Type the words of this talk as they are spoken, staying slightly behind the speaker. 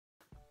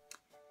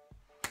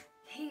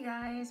Hey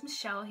guys,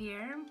 Michelle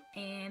here,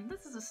 and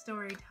this is a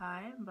story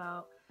time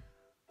about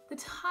the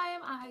time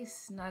I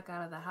snuck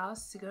out of the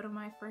house to go to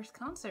my first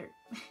concert.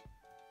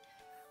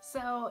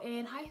 So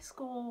in high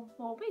school,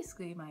 well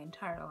basically my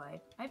entire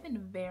life, I've been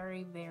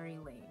very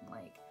lame.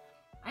 Like,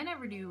 I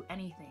never do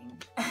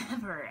anything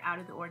ever out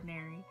of the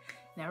ordinary.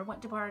 Never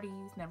went to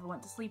parties, never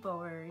went to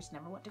sleepovers,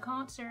 never went to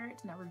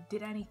concerts, never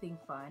did anything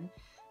fun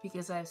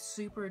because I have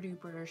super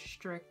duper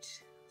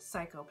strict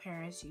psycho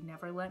parents who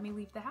never let me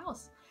leave the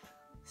house.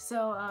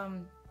 So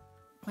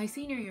my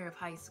senior year of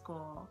high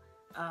school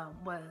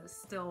was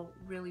still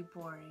really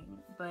boring,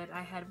 but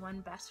I had one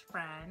best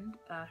friend.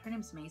 Her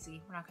name's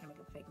Macy. We're not gonna make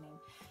a fake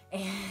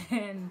name.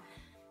 And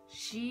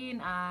she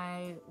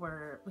and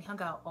we hung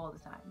out all the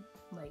time.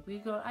 Like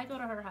I go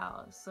to her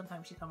house.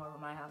 Sometimes she'd come over to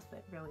my house,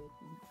 but really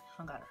we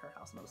hung out at her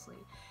house mostly.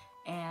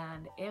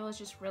 And it was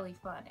just really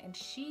fun. And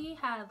she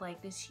had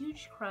like this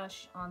huge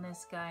crush on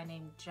this guy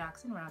named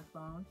Jackson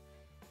Rathbone.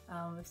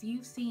 If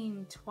you've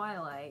seen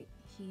Twilight,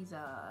 he's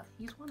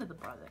one of the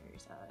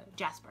brothers,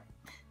 Jasper.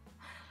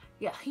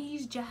 Yeah,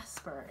 he's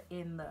Jasper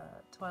in the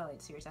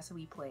Twilight series. That's who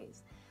he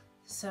plays.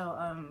 So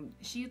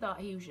she thought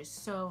he was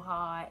just so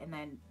hot, and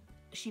then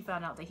she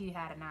found out that he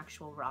had an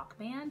actual rock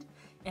band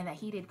and that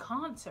he did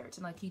concerts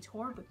and like he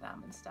toured with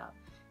them and stuff.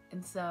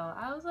 And so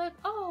I was like,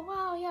 oh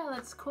wow, yeah,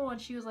 that's cool. And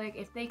she was like,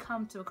 if they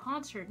come to a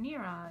concert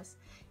near us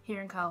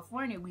here in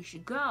California, we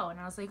should go. And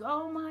I was like,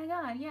 oh my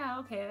god, yeah,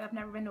 okay, I've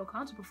never been to a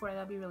concert before,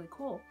 that'd be really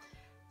cool.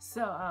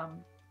 So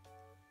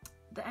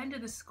the end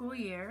of the school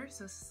year,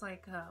 so this is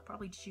like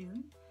probably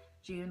June,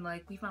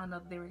 like we found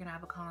out that they were gonna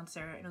have a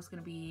concert and it was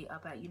gonna be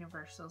up at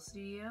Universal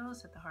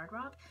Studios at the Hard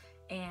Rock.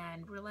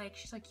 And we're like,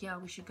 she's like, yeah,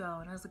 we should go.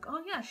 And I was like,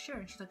 oh yeah, sure.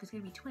 And she's like, it's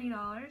gonna be $20.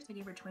 I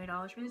gave her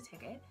 $20 for the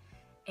ticket.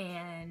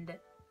 And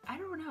I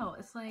don't know,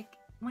 it's like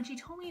when she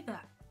told me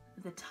that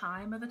the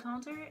time of the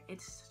concert, it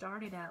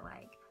started at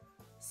like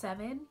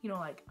 7, you know,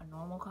 like a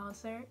normal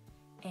concert.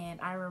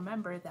 And I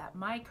remember that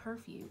my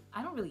curfew,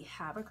 I don't really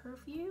have a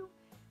curfew,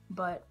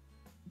 but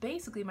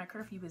basically my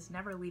curfew is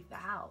never leave the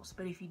house.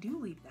 But if you do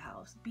leave the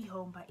house, be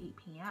home by 8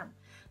 p.m.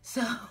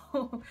 So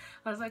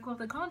I was like, well, if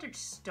the concert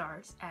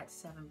starts at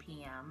 7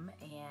 p.m.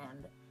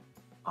 and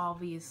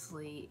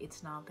obviously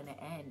it's not gonna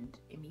end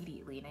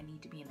immediately and I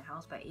need to be in the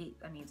house by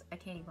 8, that means I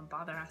can't even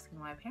bother asking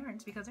my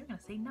parents because they're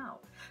gonna say no.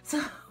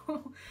 So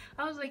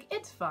I was like,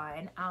 it's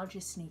fine, I'll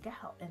just sneak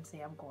out and say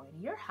I'm going to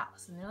your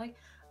house. And they're like,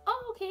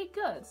 oh, okay,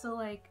 good. So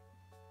like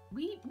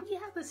we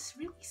had this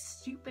really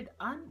stupid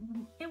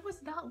it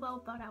was not well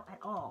thought out at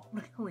all,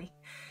 really,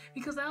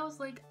 because I was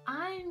like,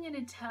 I'm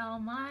gonna tell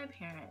my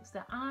parents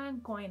that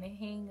I'm going to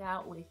hang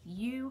out with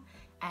you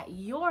at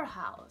your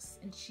house.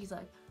 And she's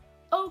like,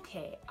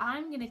 okay,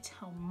 I'm gonna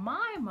tell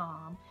my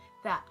mom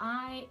that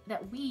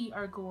we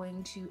are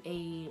going to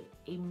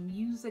a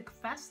music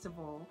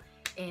festival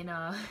in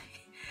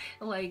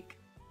like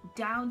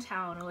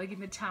downtown or like in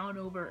the town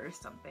over or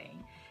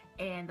something,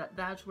 and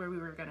that's where we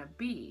were gonna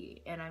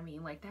be. And I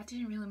mean, like, that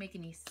didn't really make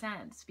any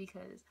sense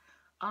because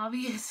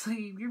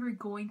obviously we were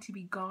going to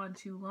be gone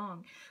too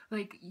long.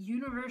 Like,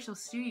 Universal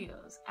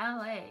Studios,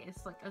 LA,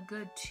 it's like a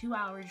good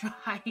 2-hour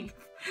drive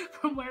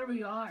from where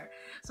we are.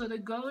 So to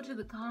go to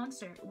the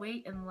concert,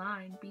 wait in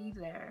line, be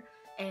there,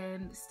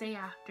 and stay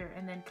after,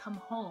 and then come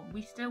home,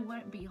 we still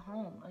wouldn't be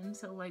home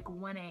until like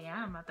 1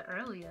 a.m. at the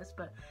earliest.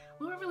 But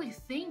we weren't really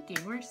thinking.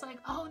 We're just like,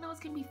 oh no, it's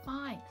gonna be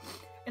fine.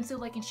 And so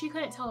like, and she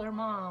couldn't tell her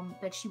mom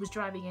that she was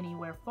driving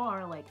anywhere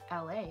far like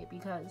LA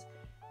because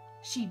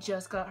she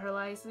just got her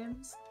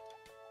license.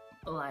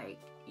 Like,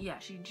 yeah,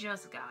 she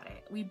just got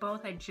it. We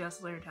both had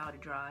just learned how to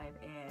drive,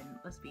 and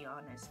let's be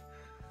honest,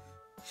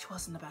 she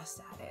wasn't the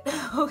best at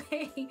it.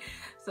 Okay,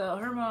 so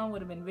her mom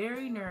would have been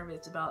very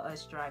nervous about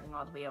us driving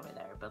all the way over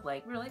there, but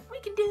like, we're like, we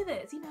can do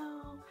this, you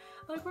know,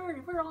 like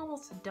we're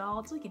almost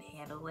adults, we can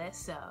handle this.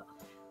 So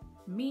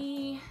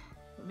me,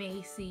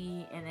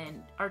 Macy, and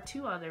then our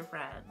 2 other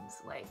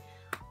friends, like,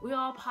 we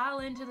all pile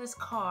into this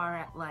car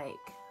at like,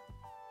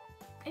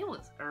 it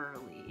was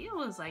early. It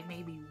was like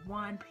maybe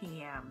 1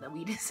 p.m. that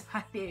we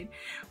decided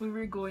we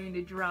were going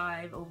to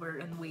drive over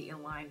and wait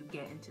in line to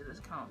get into this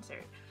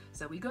concert.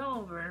 So we go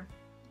over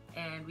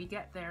and we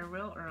get there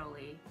real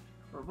early.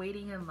 We're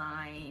waiting in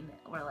line.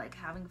 We're like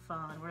having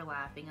fun. We're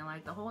laughing. And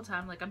like the whole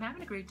time, like, I'm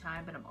having a great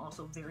time, but I'm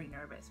also very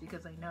nervous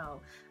because I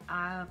know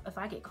if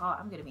I get caught,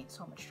 I'm going to be in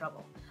so much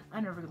trouble.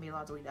 I'm never going to be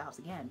allowed to leave the house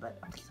again. But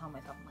I'm just telling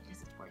myself, I'm like,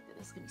 this is worth it.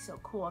 This is going to be so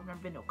cool. I've never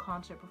been to a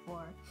concert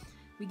before.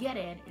 We get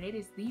in, and it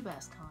is the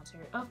best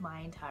concert of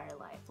my entire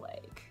life.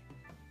 Like,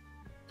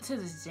 to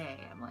this day,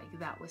 I'm like,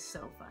 that was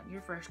so fun.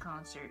 Your first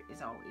concert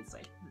is always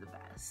like the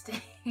best.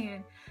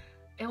 And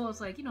it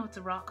was like, you know, it's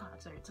a rock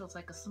concert, so it's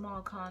like a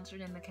small concert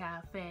in the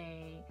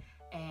cafe,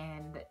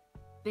 and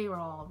they were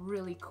all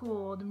really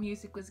cool. The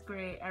music was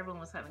great. Everyone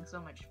was having so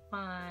much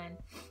fun.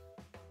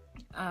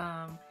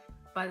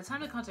 By the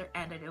time the concert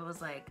ended, it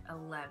was like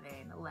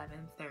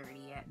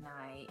 11:30 at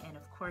night, and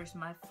of course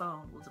my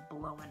phone was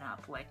blowing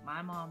up. Like,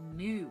 my mom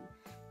knew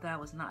that I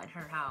was not in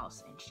her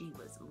house, and she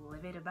was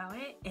livid about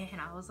it, and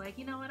I was like,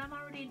 you know what, I'm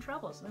already in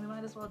trouble, so we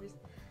might as well just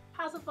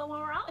have some fun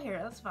while we're out here.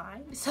 That's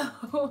fine.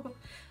 So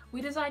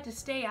we decided to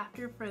stay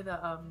after for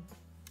the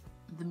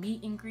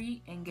meet and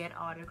greet and get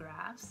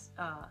autographs.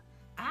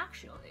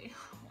 Actually,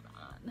 hold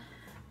on.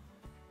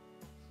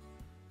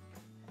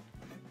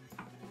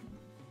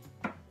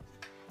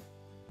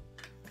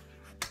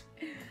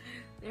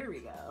 There we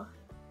go.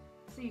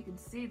 So you can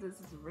see this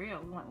is real.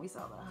 We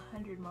saw the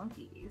 100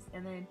 monkeys,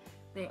 and then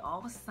they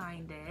all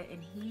signed it,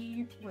 and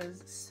he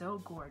was so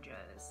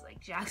gorgeous. Like,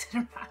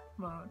 Jackson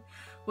Rathbone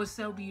was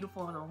so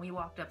beautiful. And when we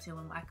walked up to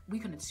him, like, we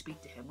couldn't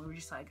speak to him. We were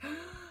just like,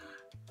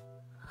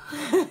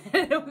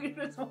 and we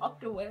just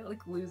walked away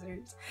like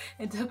losers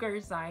and took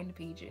our signed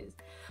pages.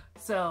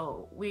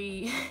 So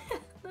we,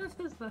 this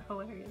is the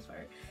hilarious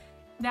part.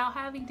 Now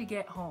having to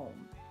get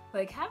home.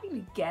 Like, having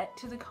to get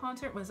to the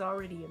concert was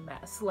already a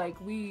mess. Like,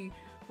 we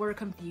were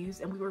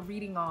confused, and we were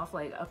reading off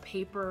like a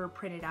paper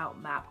printed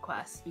out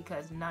MapQuest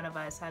because none of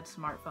us had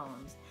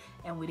smartphones,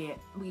 and we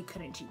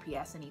couldn't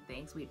GPS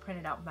anything, so we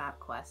printed out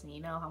MapQuest. And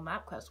you know how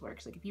MapQuest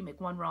works. Like, if you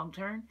make one wrong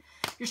turn,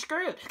 you're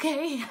screwed,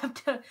 okay? You have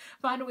to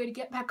find a way to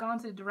get back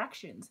onto the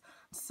directions.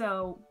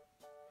 So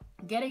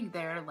getting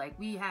there, like,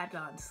 we had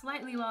gotten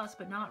slightly lost,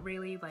 but not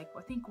really. Like,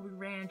 I think we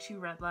ran 2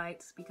 red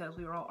lights because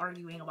we were all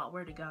arguing about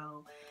where to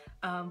go.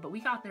 But we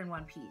got there in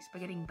one piece.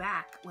 But getting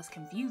back was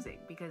confusing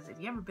because if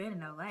you ever been in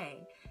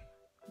LA,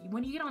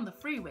 when you get on the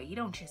freeway, you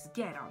don't just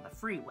get on the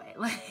freeway.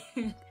 Like,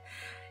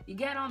 you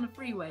get on the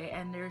freeway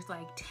and there's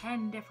like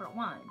 10 different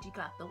ones. You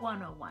got the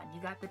 101, you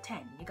got the 10,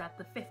 you got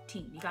the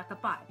 15, you got the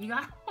 5, you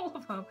got all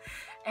of them.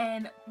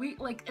 And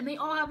and they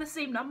all have the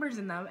same numbers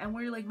in them. And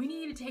we're like, we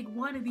need to take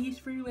one of these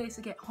freeways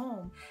to get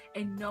home.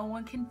 And no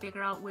one can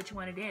figure out which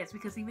one it is,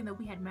 because even though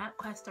we had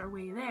MapQuest our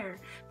way there,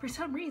 for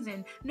some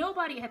reason,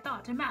 nobody had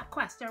thought to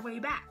MapQuest our way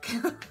back.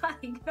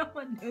 Like, no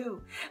one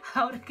knew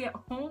how to get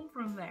home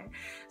from there.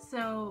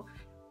 So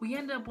we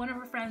ended up, one of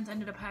our friends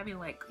ended up having,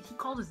 like, he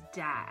called his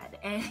dad,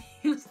 and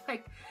he was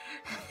like,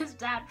 his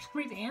dad for some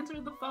reason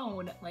answered the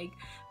phone at like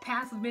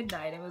past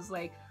midnight. It was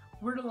like,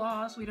 we're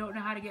lost, we don't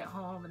know how to get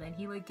home. And then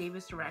he like gave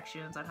us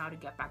directions on how to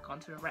get back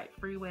onto the right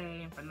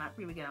freeway, and from that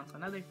freeway get onto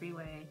another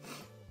freeway.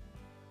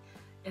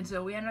 And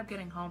so we ended up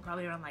getting home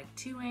probably around like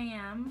 2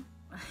 a.m.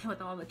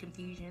 with all the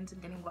confusions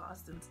and getting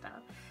lost and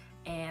stuff.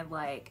 And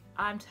like,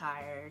 I'm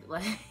tired.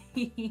 Like,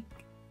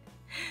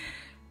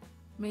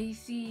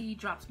 Macy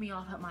drops me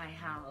off at my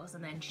house,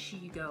 and then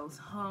she goes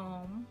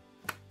home,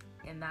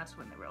 and that's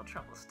when the real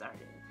trouble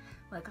started.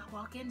 Like, I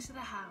walk into the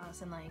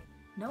house and like,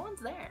 no one's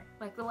there.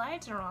 Like, the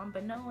lights are on,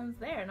 but no one's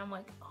there. And I'm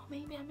like, oh,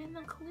 maybe I'm in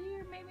the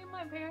clear. Maybe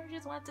my parents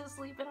just went to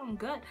sleep and I'm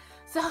good.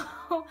 So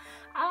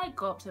I like,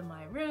 go up to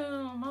my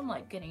room. I'm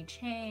like getting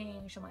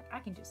changed. I'm like, I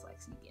can just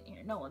like sneak in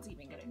here. No one's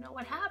even gonna know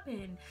what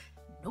happened.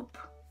 Nope.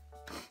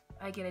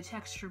 I get a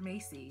text from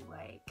Macy,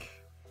 like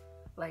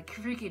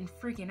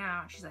freaking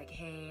out. She's like,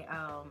 hey,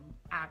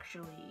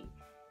 actually,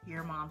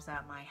 your mom's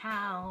at my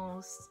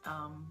house.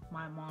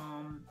 My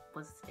mom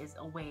is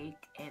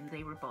awake, and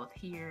they were both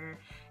here,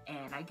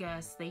 and I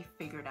guess they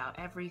figured out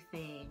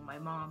everything. My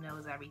mom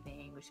knows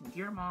everything, which means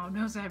your mom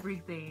knows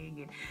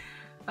everything. And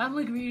I'm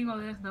like reading all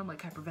this, and I'm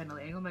like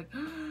hyperventilating. I'm like,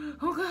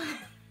 oh god,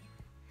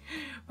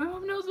 my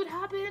mom knows what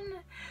happened.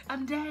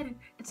 I'm dead.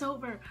 It's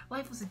over.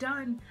 Life was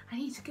done. I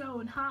need to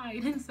go and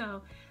hide. And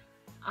so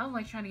I'm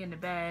like trying to get into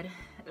bed.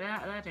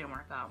 That didn't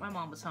work out. My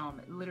mom was home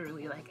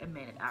literally like a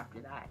minute after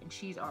that, and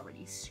she's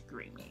already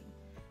screaming.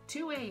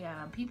 2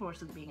 a.m. people are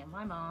sleeping, and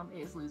my mom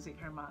is losing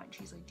her mind.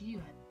 She's like, do you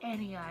have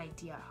any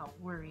idea how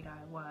worried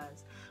I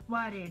was?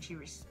 Why didn't you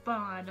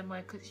respond? I'm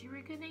like, because you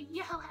were gonna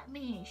yell at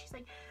me. She's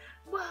like,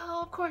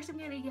 well, of course I'm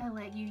gonna yell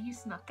at you. You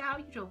snuck out,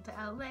 you drove to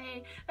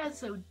LA. That's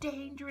so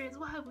dangerous.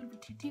 Why would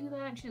you do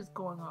that? And she's just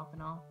going off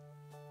and all.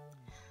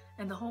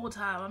 And the whole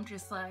time I'm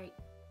just like,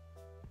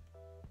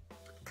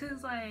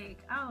 cause like,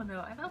 I don't know,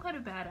 I felt kind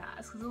of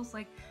badass, cause it was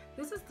like,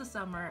 this is the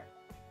summer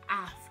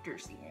after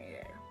senior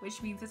year,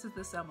 which means this is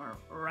the summer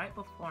right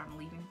before I'm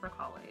leaving for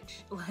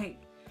college.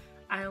 Like,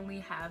 I only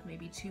have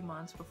maybe 2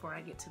 months before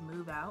I get to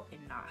move out and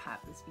not have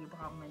this be a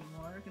problem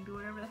anymore. I can do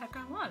whatever the heck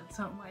I want.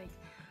 So I'm like,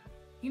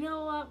 you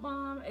know what,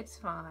 Mom, it's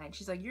fine.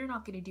 She's like, you're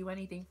not gonna do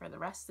anything for the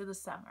rest of the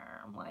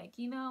summer. I'm like,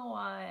 you know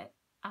what,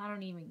 I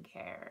don't even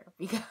care,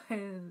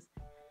 because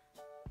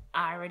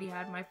I already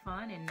had my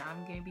fun, and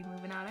I'm gonna be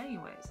moving out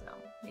anyway. So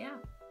yeah,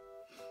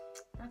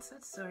 that's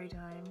story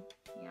time.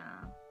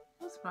 Yeah,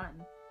 it was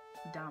fun.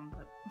 Dumb,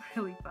 but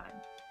really fun.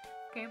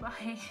 Okay,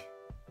 bye.